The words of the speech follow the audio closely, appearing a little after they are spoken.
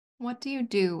What do you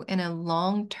do in a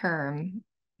long-term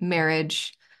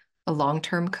marriage, a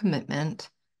long-term commitment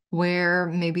where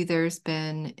maybe there's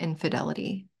been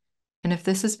infidelity? And if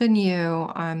this has been you,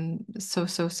 I'm so,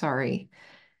 so sorry.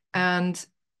 And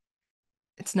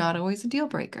it's not always a deal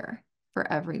breaker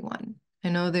for everyone. I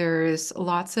know there's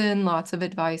lots and lots of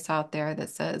advice out there that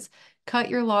says cut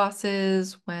your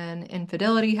losses when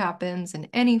infidelity happens in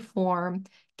any form,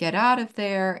 get out of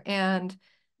there. And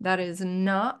that is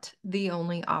not the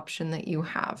only option that you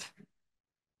have.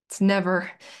 It's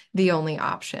never the only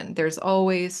option. There's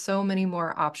always so many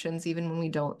more options, even when we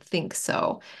don't think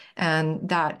so. And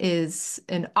that is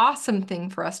an awesome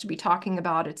thing for us to be talking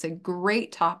about. It's a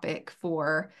great topic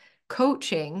for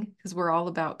coaching because we're all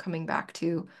about coming back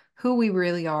to who we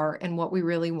really are and what we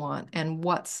really want and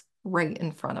what's right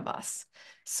in front of us.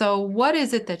 So, what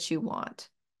is it that you want?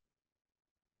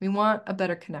 We want a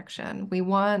better connection. We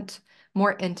want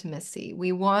more intimacy.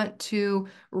 We want to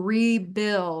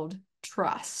rebuild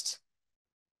trust.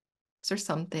 Those are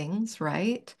some things,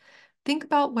 right? Think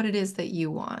about what it is that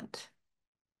you want.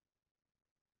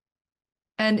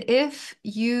 And if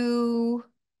you've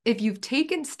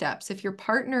taken steps, if your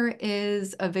partner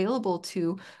is available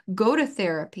to go to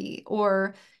therapy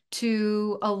or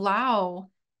to allow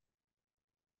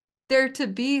there to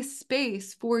be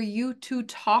space for you to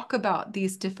talk about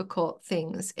these difficult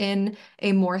things in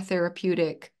a more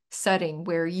therapeutic setting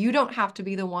where you don't have to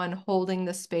be the one holding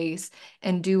the space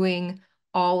and doing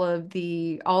all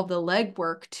the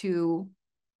legwork to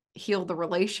heal the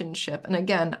relationship. And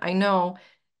again, I know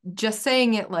just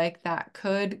saying it like that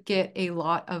could get a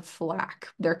lot of flack.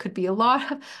 There could be a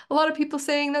lot of people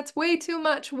saying that's way too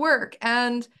much work.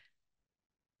 And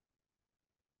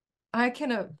I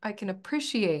can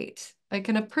appreciate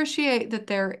that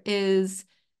there is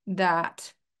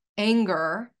that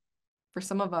anger. For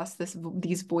some of us,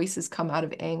 these voices come out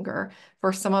of anger.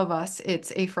 For some of us,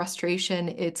 it's a frustration.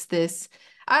 It's this,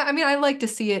 I mean, I like to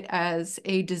see it as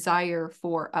a desire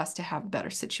for us to have a better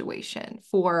situation,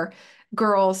 for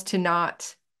girls to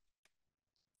not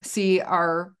see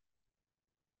our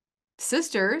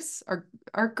sisters,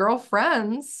 our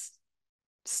girlfriends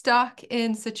stuck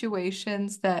in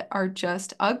situations that are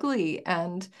just ugly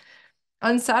and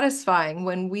unsatisfying.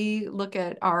 When we look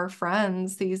at our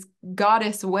friends, these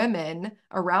goddess women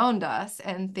around us,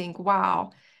 and think,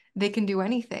 wow, they can do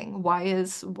anything. Why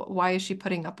is she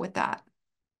putting up with that?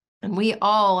 And we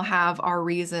all have our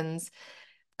reasons,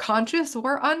 conscious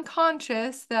or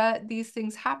unconscious, that these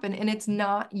things happen, and it's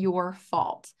not your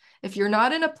fault. If you're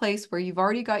not in a place where you've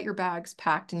already got your bags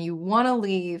packed and you want to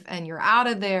leave and you're out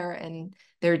of there and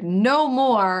there's no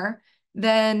more,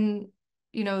 then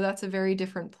that's a very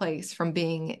different place from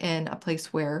being in a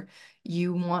place where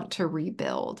you want to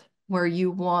rebuild, where you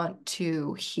want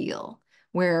to heal,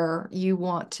 where you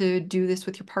want to do this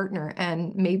with your partner.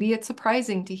 And maybe it's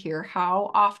surprising to hear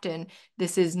how often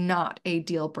this is not a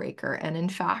deal breaker. And in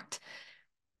fact,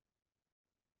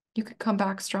 you could come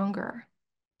back stronger.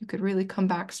 You could really come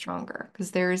back stronger because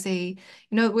there's a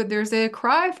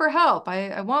cry for help.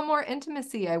 I want more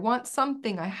intimacy. I want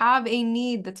something. I have a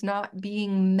need that's not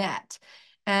being met.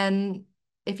 And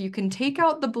if you can take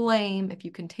out the blame, if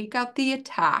you can take out the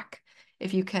attack,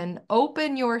 if you can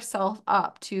open yourself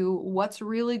up to what's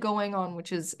really going on,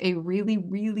 which is a really,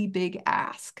 really big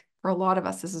ask. For a lot of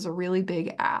us, this is a really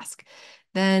big ask.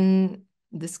 Then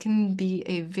this can be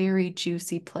a very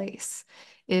juicy place,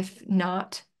 if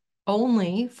not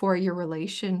only for your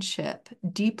relationship,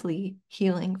 deeply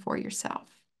healing for yourself.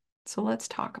 So let's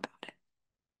talk about it.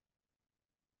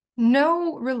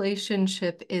 No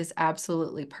relationship is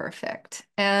absolutely perfect.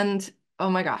 And oh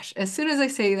my gosh, as soon as I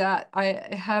say that,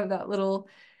 I have that little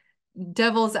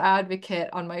devil's advocate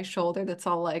on my shoulder that's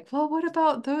all like, well, what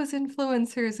about those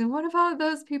influencers? And what about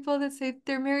those people that say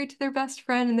they're married to their best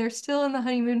friend and they're still in the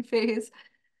honeymoon phase?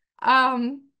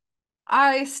 Um,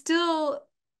 I still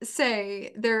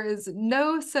say there is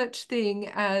no such thing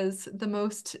as the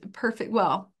most perfect.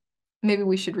 Well, maybe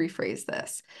we should rephrase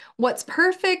this. What's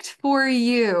perfect for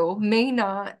you may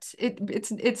not,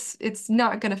 it's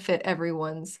not going to fit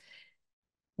everyone's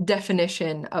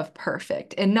definition of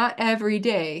perfect. And not every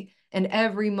day and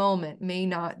every moment may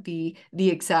not be the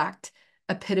exact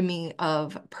epitome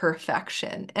of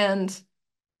perfection. And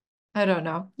I don't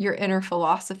know, your inner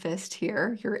philosophist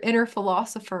here, your inner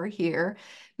philosopher here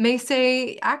may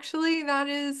say, actually,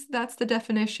 that's the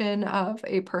definition of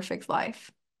a perfect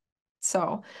life.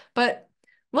 So, but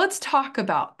let's talk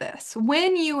about this.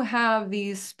 When you have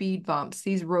these speed bumps,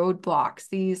 these roadblocks,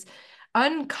 these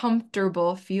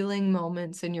uncomfortable feeling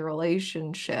moments in your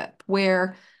relationship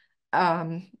where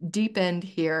deep end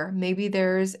here, maybe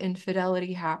there's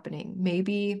infidelity happening,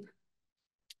 maybe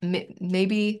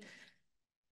Maybe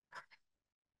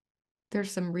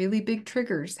there's some really big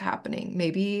triggers happening.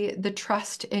 Maybe the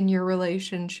trust in your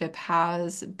relationship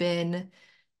has been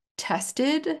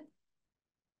tested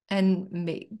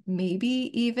and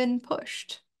maybe even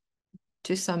pushed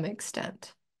to some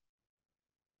extent.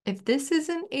 If this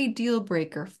isn't a deal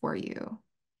breaker for you,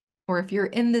 or if you're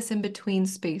in this in between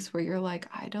space where you're like,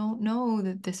 I don't know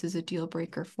that this is a deal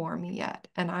breaker for me yet,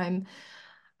 and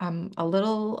I'm a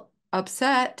little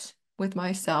upset with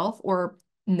myself or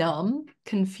numb,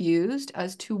 confused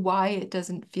as to why it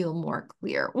doesn't feel more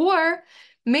clear. Or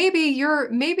maybe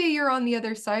you're on the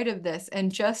other side of this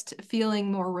and just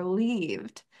feeling more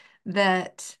relieved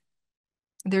that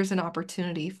there's an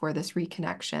opportunity for this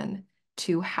reconnection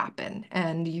to happen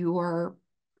and you're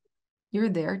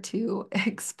there to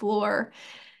explore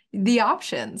the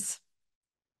options.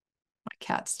 My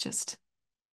cat's just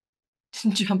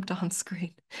jumped on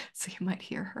screen, so you might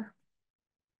hear her.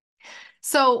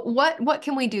 So what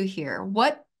can we do here?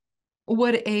 What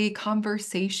would a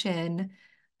conversation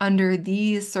under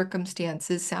these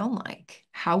circumstances sound like?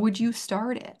 How would you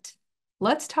start it?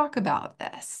 Let's talk about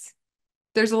this.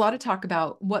 There's a lot of talk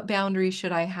about what boundaries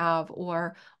should I have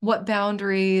or what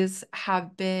boundaries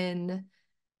have been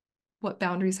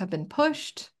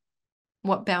pushed,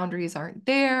 what boundaries aren't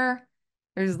there.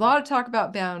 There's a lot of talk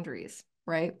about boundaries,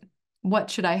 right? What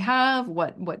should I have?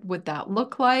 What would that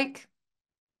look like?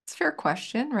 It's a fair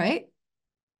question, right?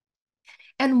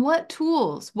 And what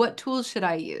tools should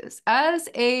I use? As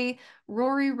a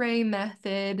Rory Ray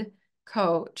method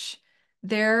coach,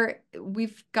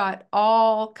 we've got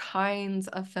all kinds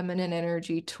of feminine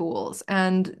energy tools.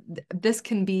 And this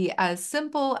can be as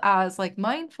simple as like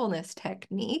mindfulness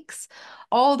techniques,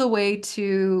 all the way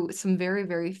to some very,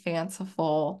 very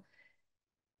fanciful,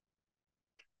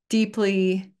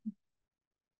 deeply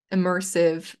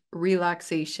immersive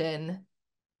relaxation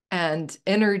and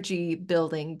energy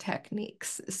building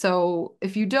techniques. So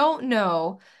if you don't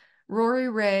know, Rory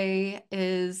Ray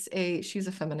she's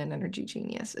a feminine energy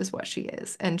genius, is what she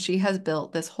is. And she has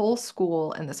built this whole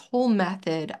school and this whole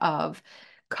method of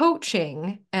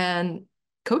coaching and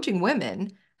coaching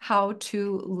women how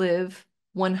to live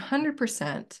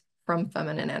 100% from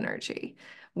feminine energy,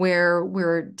 where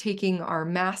we're taking our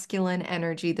masculine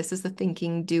energy. This is the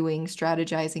thinking, doing,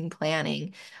 strategizing,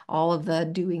 planning, all of the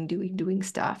doing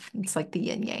stuff. It's like the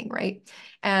yin yang, right?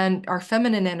 And our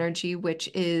feminine energy, which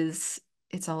is,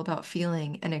 it's all about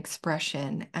feeling and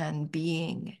expression and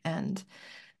being and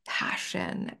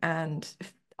passion and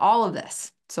all of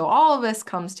this. So all of this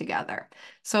comes together.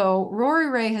 So Rory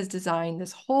Ray has designed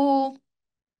this whole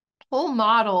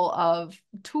model of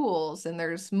tools, and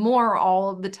there's more all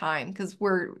of the time because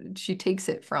she takes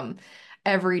it from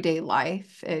everyday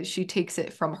life. She takes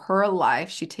it from her life.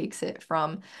 She takes it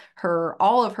from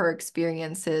all of her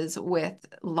experiences with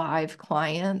live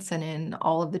clients and in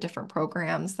all of the different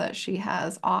programs that she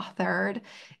has authored.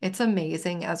 It's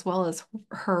amazing, as well as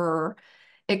her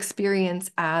experience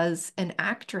as an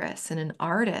actress and an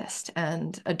artist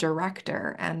and a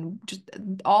director and just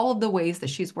all of the ways that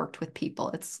she's worked with people.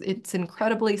 It's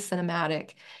incredibly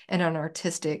cinematic and an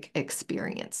artistic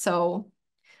experience. So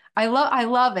I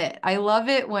love it. I love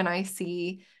it when I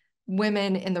see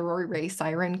women in the Rory Ray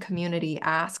Siren community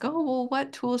ask, "Oh, well,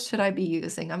 what tools should I be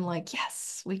using?" I'm like,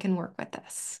 "Yes, we can work with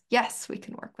this. Yes, we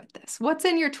can work with this. What's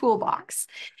in your toolbox?"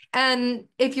 And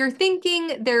if you're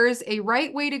thinking there's a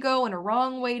right way to go and a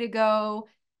wrong way to go,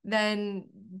 then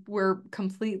we're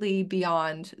completely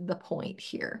beyond the point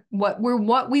here. What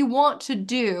we want to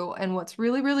do, and what's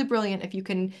really, really brilliant, if you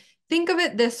can think of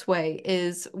it this way,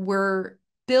 is we're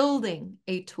building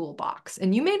a toolbox.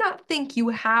 And you may not think you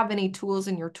have any tools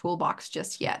in your toolbox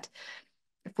just yet.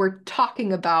 If we're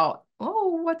talking about,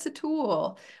 oh, what's a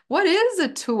tool? What is a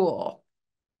tool?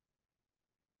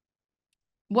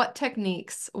 What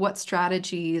techniques, what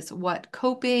strategies, what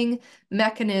coping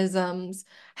mechanisms,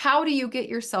 how do you get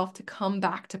yourself to come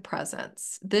back to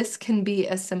presence? This can be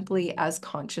as simply as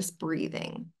conscious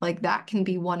breathing. Like that can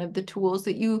be one of the tools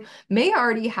that you may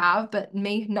already have, but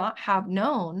may not have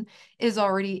known is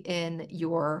already in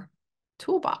your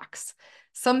toolbox.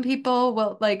 Some people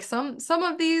will like some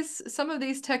of these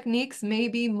techniques may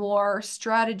be more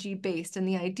strategy based, and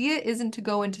the idea isn't to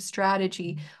go into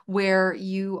strategy where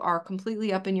you are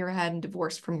completely up in your head and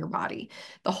divorced from your body.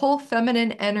 The whole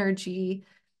feminine energy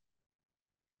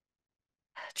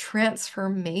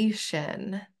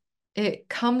transformation,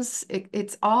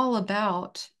 it's all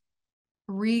about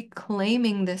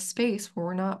reclaiming this space where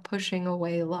we're not pushing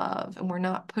away love and we're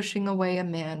not pushing away a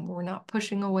man, we're not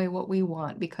pushing away what we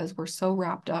want because we're so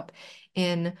wrapped up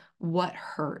in what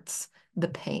hurts, the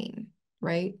pain,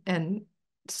 right? And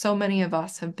so many of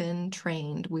us have been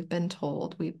trained, we've been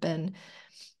told, we've been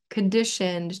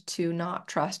conditioned to not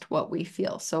trust what we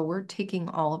feel. So we're taking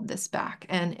all of this back.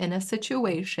 And in a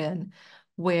situation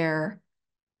where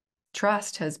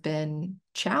trust has been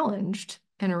challenged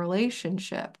in a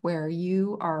relationship, where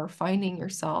you are finding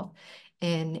yourself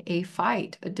in a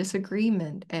fight, a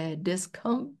disagreement, a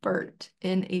discomfort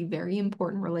in a very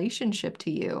important relationship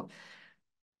to you,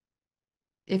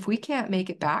 if we can't make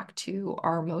it back to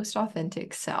our most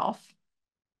authentic self,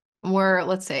 where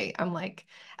let's say I'm like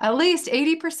at least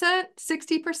 80%,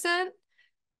 60%,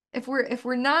 if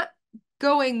we're not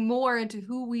going more into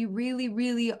who we really,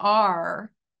 really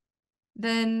are,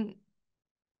 then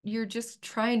you're just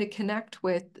trying to connect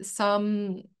with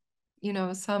some,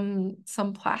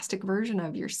 some plastic version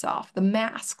of yourself, the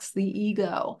masks, the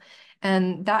ego,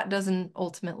 and that doesn't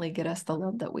ultimately get us the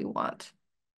love that we want.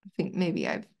 I think maybe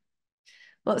I've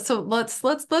so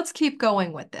let's keep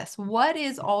going with this. What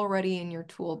is already in your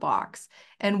toolbox,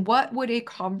 and what would a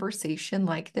conversation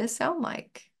like this sound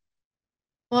like?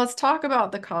 Well, let's talk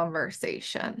about the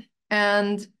conversation.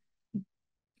 And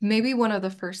maybe one of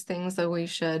the first things that we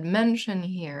should mention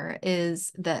here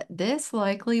is that this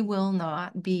likely will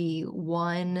not be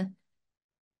one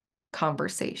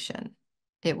conversation.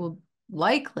 It'll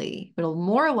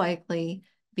more likely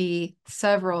be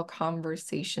several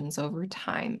conversations over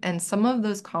time. And some of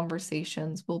those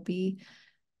conversations will be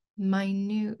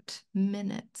minute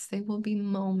minutes. They will be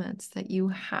moments that you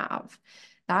have.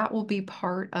 That will be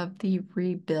part of the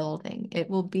rebuilding. It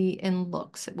will be in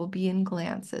looks, it will be in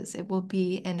glances, it will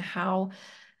be in how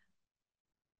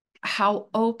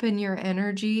open your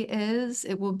energy is.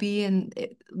 It will be in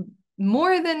it,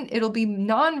 more than it'll be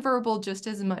nonverbal just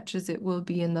as much as it will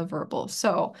be in the verbal.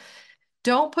 So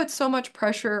don't put so much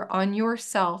pressure on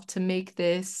yourself to make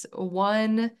this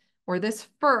one or this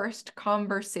first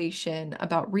conversation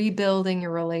about rebuilding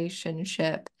your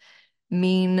relationship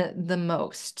mean the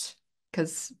most.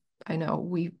 Because I know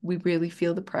we really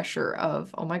feel the pressure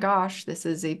of, oh my gosh, this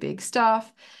is a big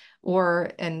stuff.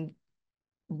 And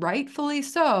rightfully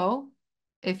so,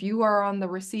 if you are on the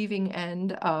receiving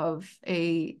end of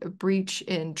a breach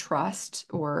in trust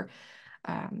or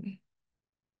um,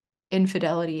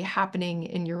 infidelity happening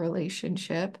in your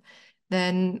relationship,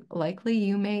 then likely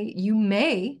you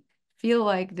may feel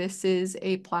like this is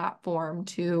a platform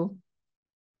to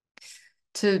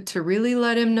really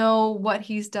let him know what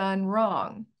he's done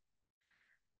wrong.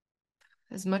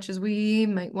 As much as we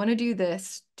might want to do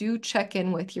this, do check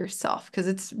in with yourself, because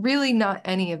it's really not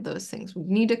any of those things. We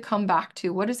need to come back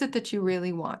to, what is it that you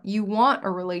really want? You want a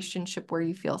relationship where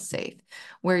you feel safe,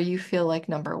 where you feel like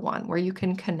number one, where you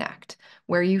can connect,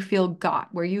 where you feel got,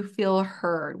 where you feel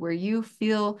heard, where you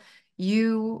feel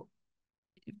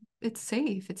it's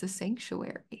safe. It's a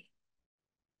sanctuary,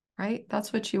 right?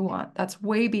 That's what you want. That's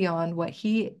way beyond what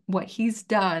he's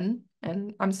done.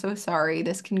 And I'm so sorry.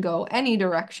 This can go any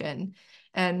direction.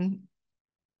 And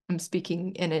I'm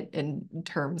speaking in it in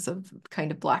terms of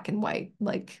kind of black and white,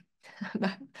 like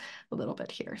a little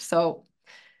bit here. So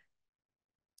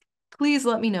please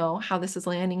let me know how this is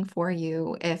landing for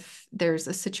you. If there's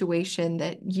a situation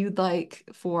that you'd like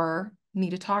for me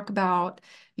to talk about,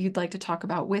 you'd like to talk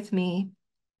about with me,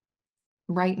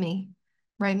 write me.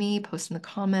 Write me, post in the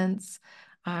comments.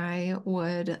 I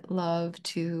would love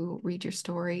to read your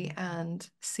story and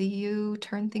see you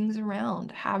turn things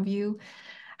around. Have you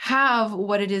have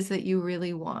what it is that you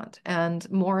really want. And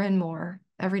more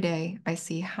every day, I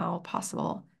see how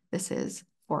possible this is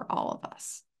for all of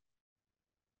us.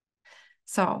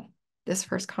 So, this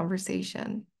first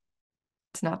conversation,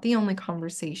 it's not the only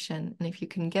conversation. And if you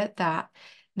can get that,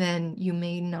 then you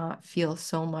may not feel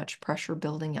so much pressure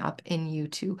building up in you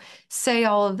to say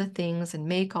all of the things and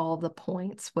make all the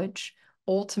points, which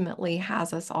ultimately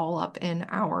has us all up in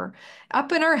our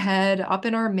head, up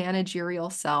in our managerial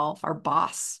self, our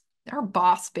boss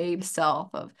babe self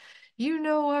of,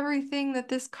 everything that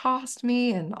this cost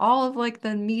me, and all of like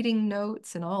the meeting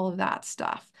notes and all of that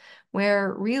stuff,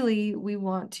 where really we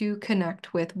want to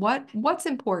connect with what's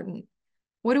important.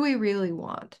 What do we really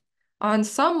want? On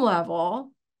some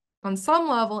level,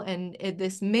 and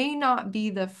this may not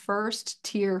be the first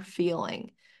tier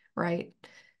feeling, right?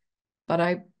 But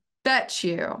I bet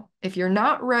you, if you're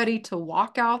not ready to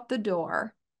walk out the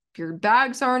door, if your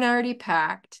bags aren't already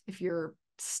packed, if you're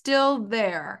still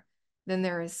there, then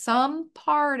there's some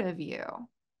part of you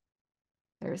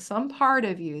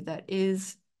that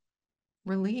is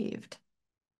relieved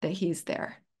that he's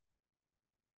there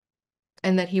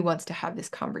and that he wants to have this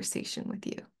conversation with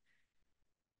you.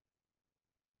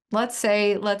 Let's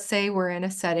say we're in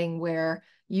a setting where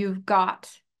you've got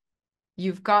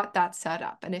that set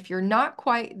up. And if you're not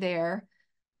quite there,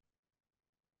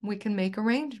 we can make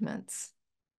arrangements.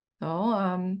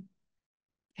 Oh,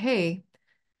 hey,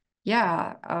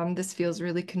 yeah, this feels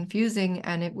really confusing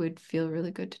and it would feel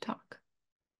really good to talk.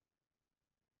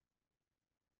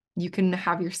 You can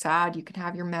have your sad, you can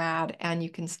have your mad, and you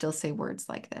can still say words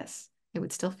like this. It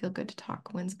would still feel good to talk.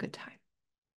 When's a good time?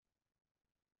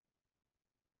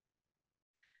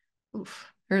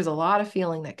 Oof, there's a lot of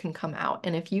feeling that can come out.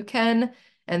 And if you can,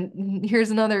 and here's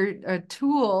another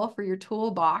tool for your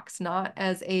toolbox, not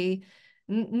as a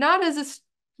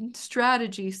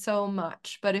strategy so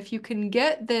much, but if you can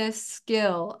get this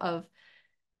skill of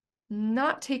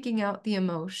not taking out the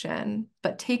emotion,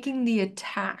 but taking the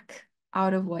attack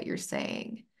out of what you're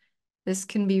saying. This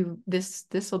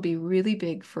will be really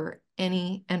big for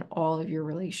any and all of your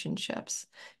relationships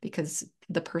because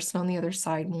the person on the other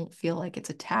side won't feel like it's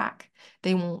attack.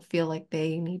 They won't feel like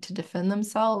they need to defend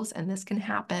themselves. And this can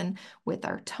happen with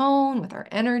our tone, with our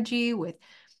energy, with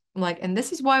and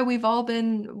this is why we've all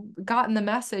been gotten the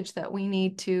message that we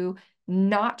need to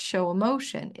not show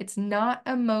emotion. It's not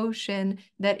emotion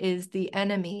that is the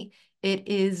enemy. It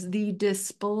is the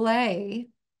display.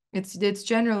 It's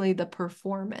generally the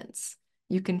performance.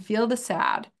 You can feel the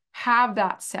sad, have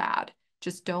that sad,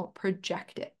 just don't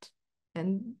project it.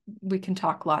 And we can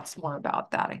talk lots more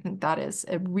about that. I think that is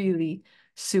a really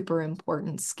super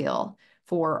important skill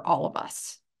for all of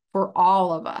us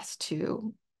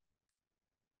to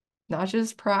not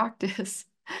just practice,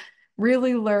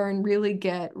 really learn, really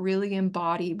get, really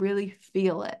embody, really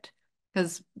feel it.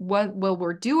 Because while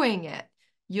we're doing it,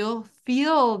 you'll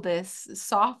feel this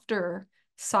softer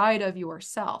side of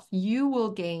yourself. You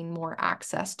will gain more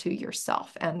access to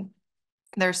yourself. And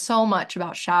there's so much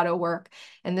about shadow work,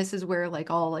 and this is where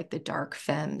all the dark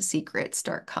femme secrets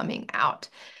start coming out.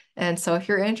 And so if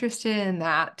you're interested in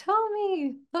that, tell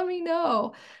me, let me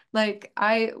know.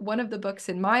 One of the books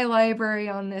in my library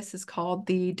on this is called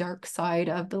The Dark Side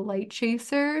of the Light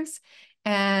Chasers.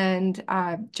 And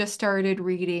I just started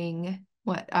reading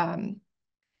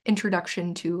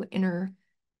Introduction to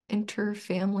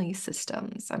Interfamily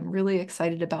Systems. I'm really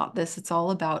excited about this. It's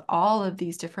all about all of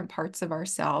these different parts of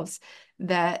ourselves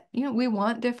that, we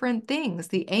want different things.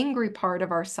 The angry part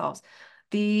of ourselves,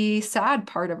 the sad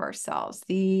part of ourselves,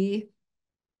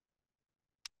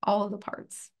 all of the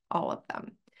parts, all of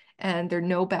them. And there are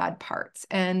no bad parts.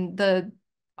 And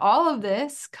all of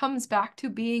this comes back to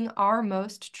being our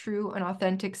most true and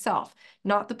authentic self,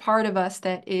 not the part of us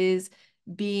that is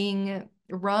being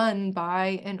run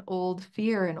by an old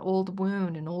fear, an old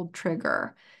wound, an old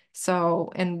trigger.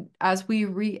 So, and as we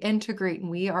reintegrate and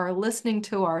we are listening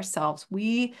to ourselves,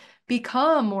 we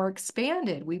become more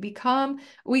expanded. We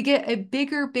get a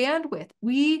bigger bandwidth.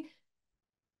 We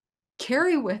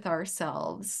carry with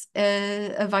ourselves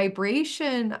a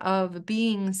vibration of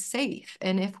being safe.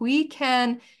 And if we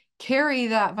can carry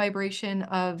that vibration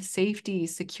of safety,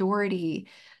 security,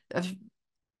 of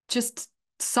just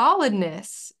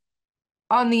solidness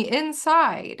on the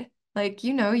inside,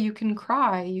 you can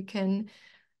cry, you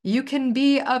can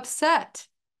be upset.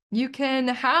 You can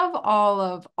have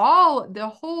all the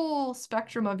whole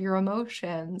spectrum of your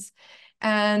emotions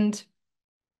and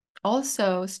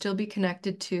also still be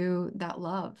connected to that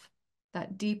love,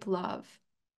 that deep love.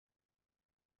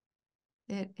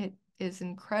 It is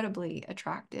incredibly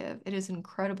attractive. It is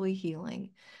incredibly healing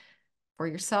for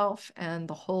yourself and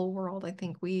the whole world. I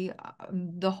think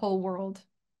the whole world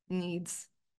needs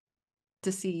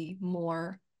to see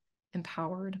more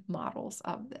empowered models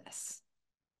of this.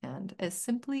 And as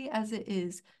simply as it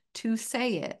is to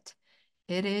say it,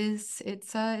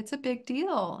 it's a big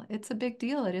deal. It's a big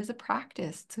deal. It is a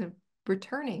practice to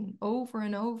returning over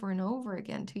and over and over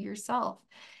again to yourself.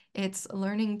 It's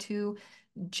learning to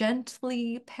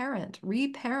gently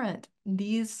reparent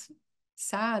these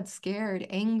sad, scared,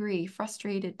 angry,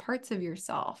 frustrated parts of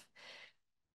yourself.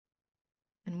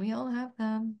 And we all have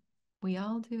them. We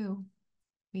all do.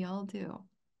 We all do.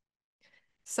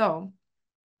 So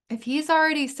if you've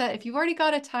already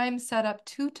got a time set up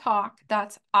to talk,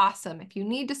 that's awesome. If you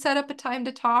need to set up a time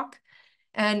to talk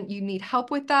and you need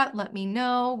help with that, let me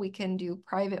know. We can do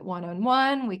private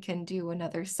one-on-one. We can do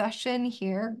another session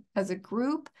here as a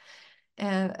group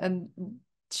and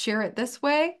share it this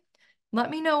way. Let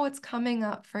me know what's coming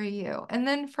up for you. And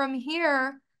then from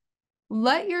here,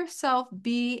 let yourself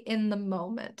be in the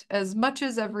moment. As much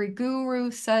as every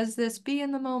guru says this, be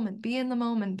in the moment, be in the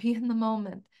moment, be in the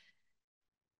moment.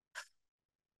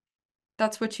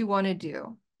 That's what you want to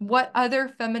do. What other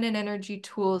feminine energy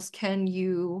tools can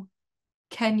you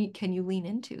lean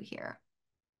into here?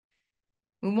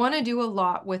 We want to do a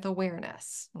lot with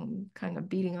awareness. I'm kind of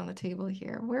beating on the table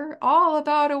here. We're all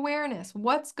about awareness.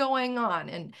 What's going on?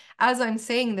 And as I'm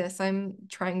saying this, I'm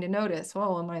trying to notice,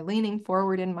 well, am I leaning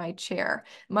forward in my chair?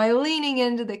 Am I leaning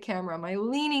into the camera? Am I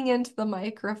leaning into the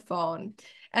microphone?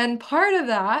 And part of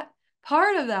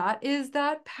that is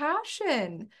that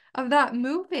passion of that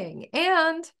moving.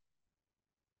 And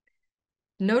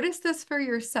notice this for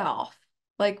yourself.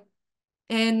 Like,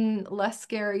 in less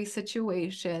scary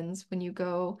situations, when you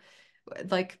go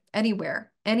like anywhere,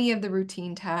 any of the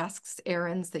routine tasks,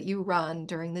 errands that you run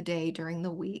during the day, during the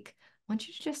week, I want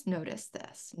you to just notice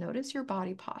this. Notice your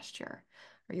body posture.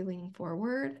 Are you leaning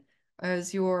forward?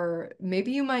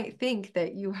 Maybe you might think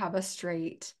that you have a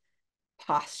straight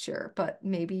posture, but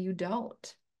maybe you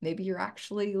don't. Maybe you're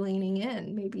actually leaning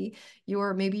in. Maybe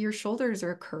your shoulders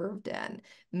are curved in.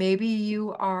 Maybe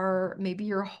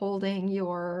you're holding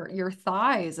your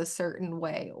thighs a certain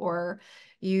way, or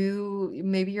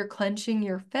maybe you're clenching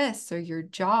your fists or your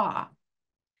jaw,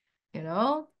 you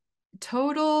know?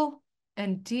 Total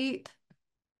and deep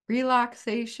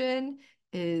relaxation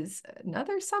is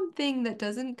another something that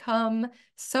doesn't come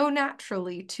so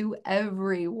naturally to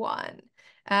everyone.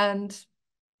 And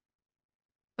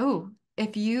oh,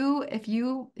 if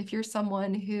you're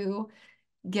someone who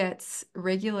gets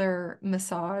regular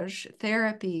massage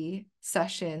therapy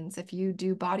sessions, if you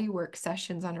do body work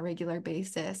sessions on a regular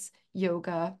basis,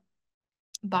 yoga,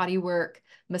 body work,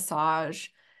 massage,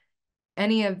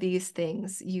 any of these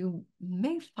things, you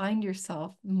may find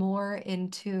yourself more in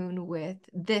tune with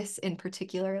this in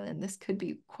particular. And this could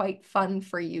be quite fun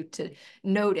for you to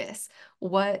notice.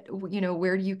 Where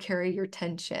do you carry your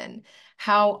tension?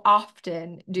 How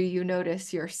often do you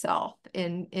notice yourself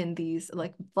in these,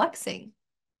 like flexing?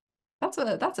 That's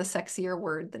a sexier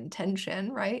word than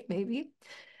tension, right? Maybe.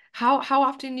 How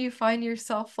often do you find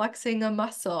yourself flexing a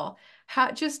muscle?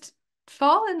 Just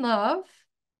fall in love.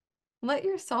 Let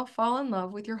yourself fall in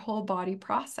love with your whole body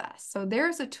process. So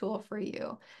there's a tool for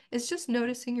you. It's just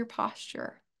noticing your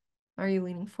posture. Are you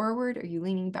leaning forward? Are you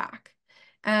leaning back?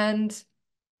 And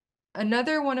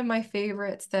another one of my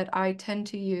favorites that I tend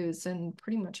to use in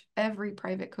pretty much every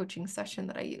private coaching session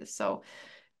that I use. So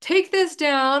take this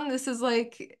down. This is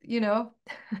like,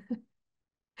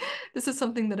 this is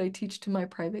something that I teach to my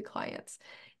private clients,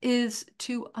 is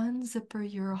to unzipper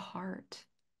your heart.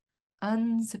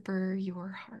 Unzipper your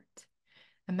heart.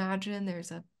 Imagine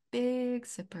there's a big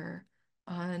zipper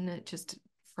on just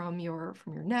from your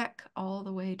neck all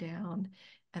the way down,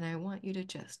 and I want you to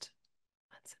just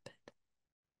unzip it.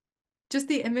 Just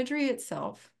the imagery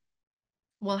itself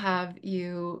will have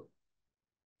you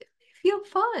feel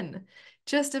fun.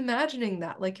 Just imagining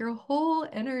that, like your whole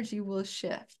energy will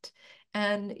shift,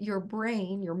 and your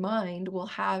brain, your mind will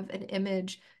have an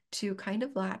image to kind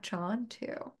of latch on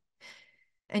to.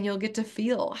 And you'll get to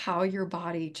feel how your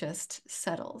body just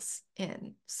settles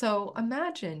in. So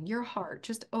imagine your heart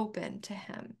just open to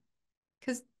him,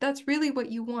 because that's really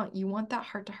what you want. You want that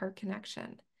heart-to-heart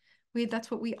connection. That's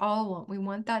what we all want. We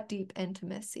want that deep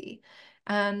intimacy.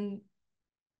 And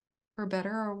for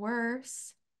better or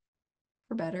worse,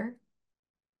 for better,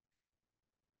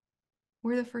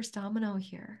 we're the first domino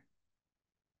here.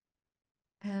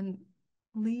 And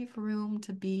leave room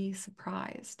to be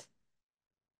surprised.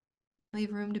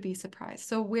 Leave room to be surprised.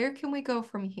 So where can we go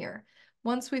from here?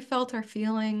 Once we felt our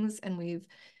feelings and we've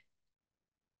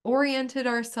oriented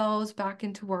ourselves back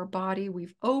into our body,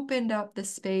 we've opened up the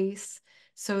space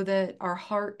so that our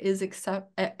heart is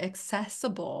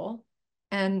accessible.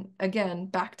 And again,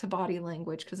 back to body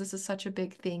language, because this is such a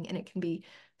big thing and it can be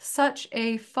such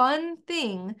a fun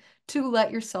thing to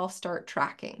let yourself start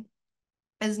tracking.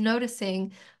 Is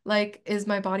noticing, like, is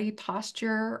my body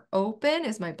posture open?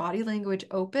 Is my body language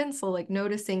open? So like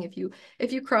noticing if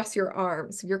you cross your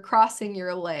arms, if you're crossing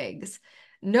your legs,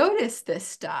 notice this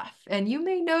stuff. And you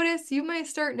may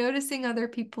start noticing other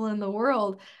people in the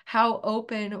world, how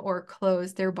open or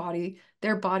closed their body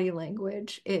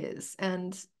language is.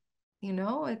 And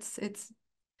it's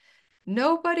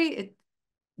nobody,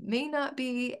 may not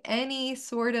be any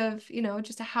sort of,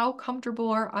 just how comfortable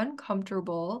or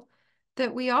uncomfortable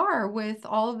that we are with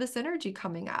all of this energy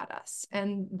coming at us.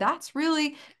 And that's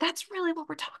really what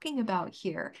we're talking about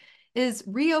here, is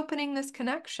reopening this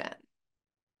connection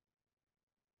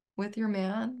with your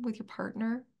man, with your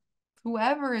partner,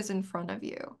 whoever is in front of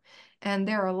you. And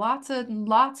there are lots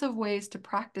of ways to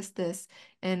practice this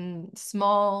in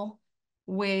small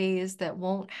ways that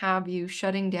won't have you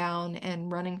shutting down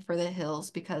and running for the hills,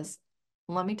 because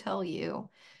let me tell you,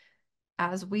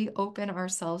 as we open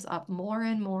ourselves up more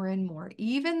and more and more,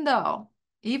 even though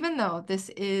Even though this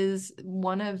is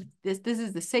this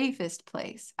is the safest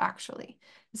place, actually.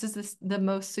 The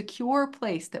most secure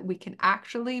place that we can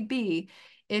actually be.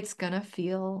 It's gonna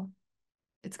feel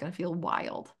it's gonna feel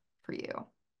wild for you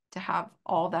to have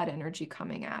all that energy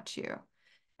coming at you.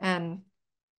 And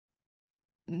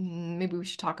maybe we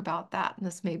should talk about that. And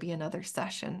this may be another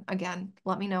session. Again,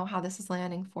 let me know how this is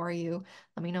landing for you.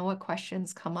 Let me know what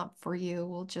questions come up for you.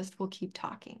 We'll keep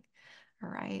talking. All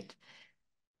right.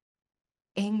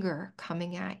 Anger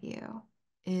coming at you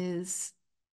is,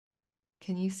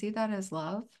 can you see that as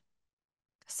love?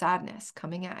 Sadness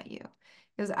coming at you.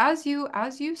 Because as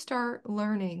you start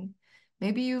learning,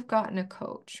 maybe you've gotten a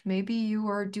coach, maybe you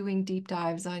are doing deep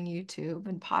dives on YouTube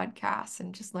and podcasts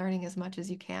and just learning as much as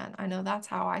you can. I know that's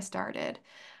how I started.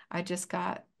 I just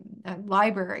got a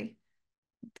library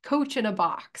coach in a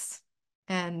box.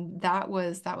 And that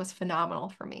was phenomenal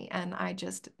for me. And I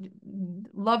just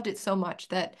loved it so much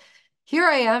that here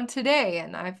I am today.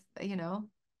 And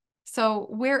so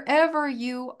wherever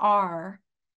you are,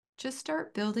 just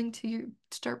start building your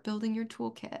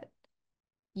toolkit.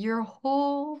 Your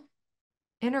whole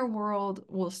inner world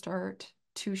will start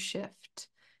to shift.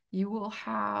 You will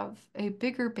have a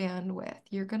bigger bandwidth.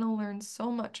 You're going to learn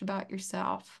so much about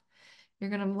yourself. You're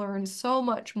going to learn so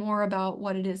much more about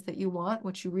what it is that you want,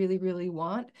 what you really, really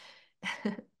want,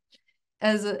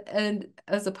 as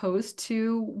opposed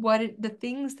to the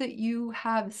things that you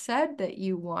have said that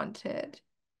you wanted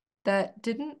that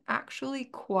didn't actually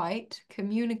quite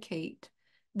communicate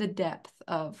the depth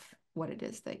of what it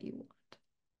is that you want.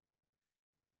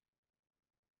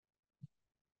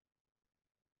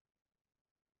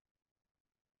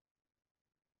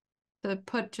 To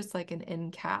put just like an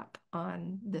end cap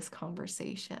on this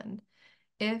conversation,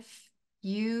 if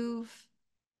you've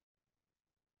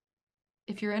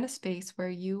if you're in a space where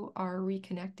you are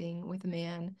reconnecting with a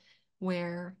man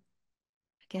where,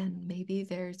 again, maybe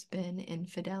there's been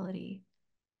infidelity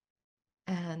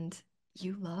and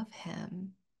you love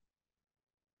him,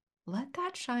 let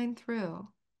that shine through.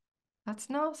 That's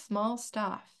no small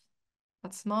stuff.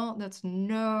 That's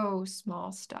no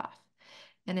small stuff.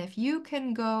 And if you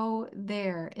can go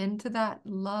there into that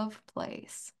love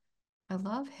place, I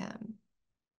love him.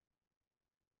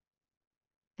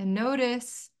 And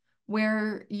notice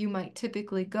where you might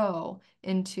typically go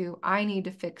into, I need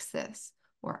to fix this,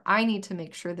 or I need to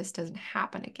make sure this doesn't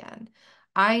happen again.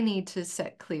 I need to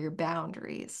set clear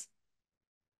boundaries.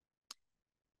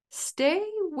 Stay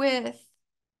with,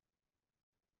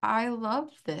 I love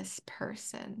this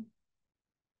person.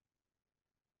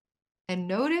 And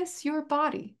notice your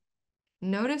body.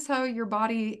 Notice how your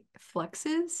body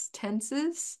flexes,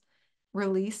 tenses,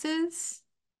 releases.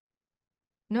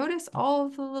 Notice all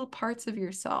of the little parts of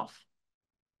yourself.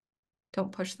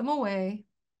 Don't push them away.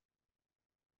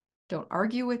 Don't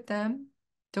argue with them.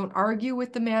 Don't argue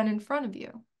with the man in front of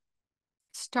you.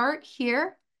 Start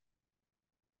here.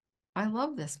 I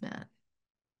love this man.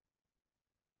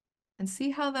 And see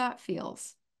how that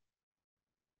feels.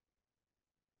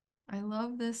 I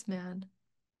love this man.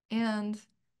 And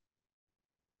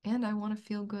I want to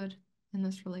feel good in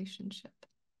this relationship.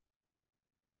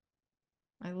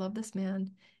 I love this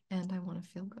man and I want to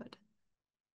feel good.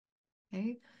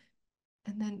 Okay?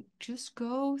 And then just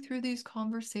go through these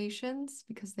conversations,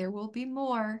 because there will be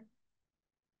more,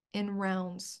 in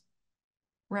rounds.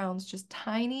 Rounds, just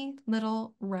tiny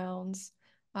little rounds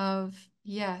of,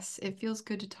 yes, it feels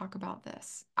good to talk about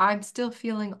this. I'm still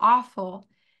feeling awful,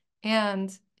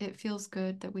 and it feels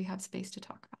good that we have space to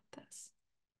talk about this.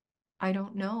 I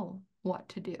don't know what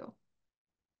to do.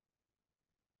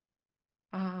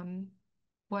 Um,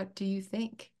 what do you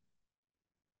think?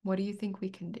 What do you think we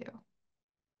can do?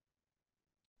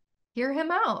 Hear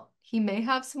him out. He may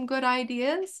have some good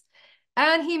ideas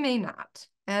and he may not.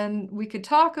 And we could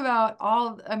talk about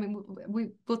I mean,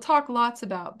 we'll talk lots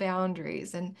about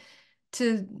boundaries, and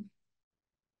to,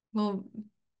 we'll,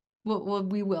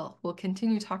 we'll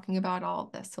continue talking about all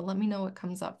of this. So let me know what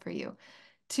comes up for you.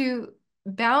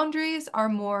 Boundaries are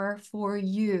more for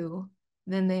you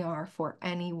than they are for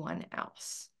anyone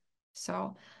else.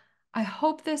 So I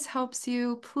hope this helps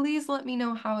you. Please let me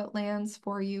know how it lands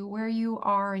for you, where you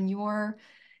are in your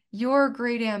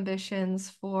great ambitions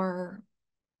for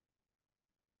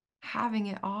having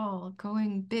it all,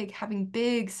 going big, having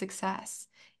big success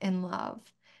in love.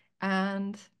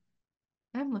 And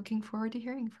I'm looking forward to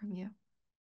hearing from you.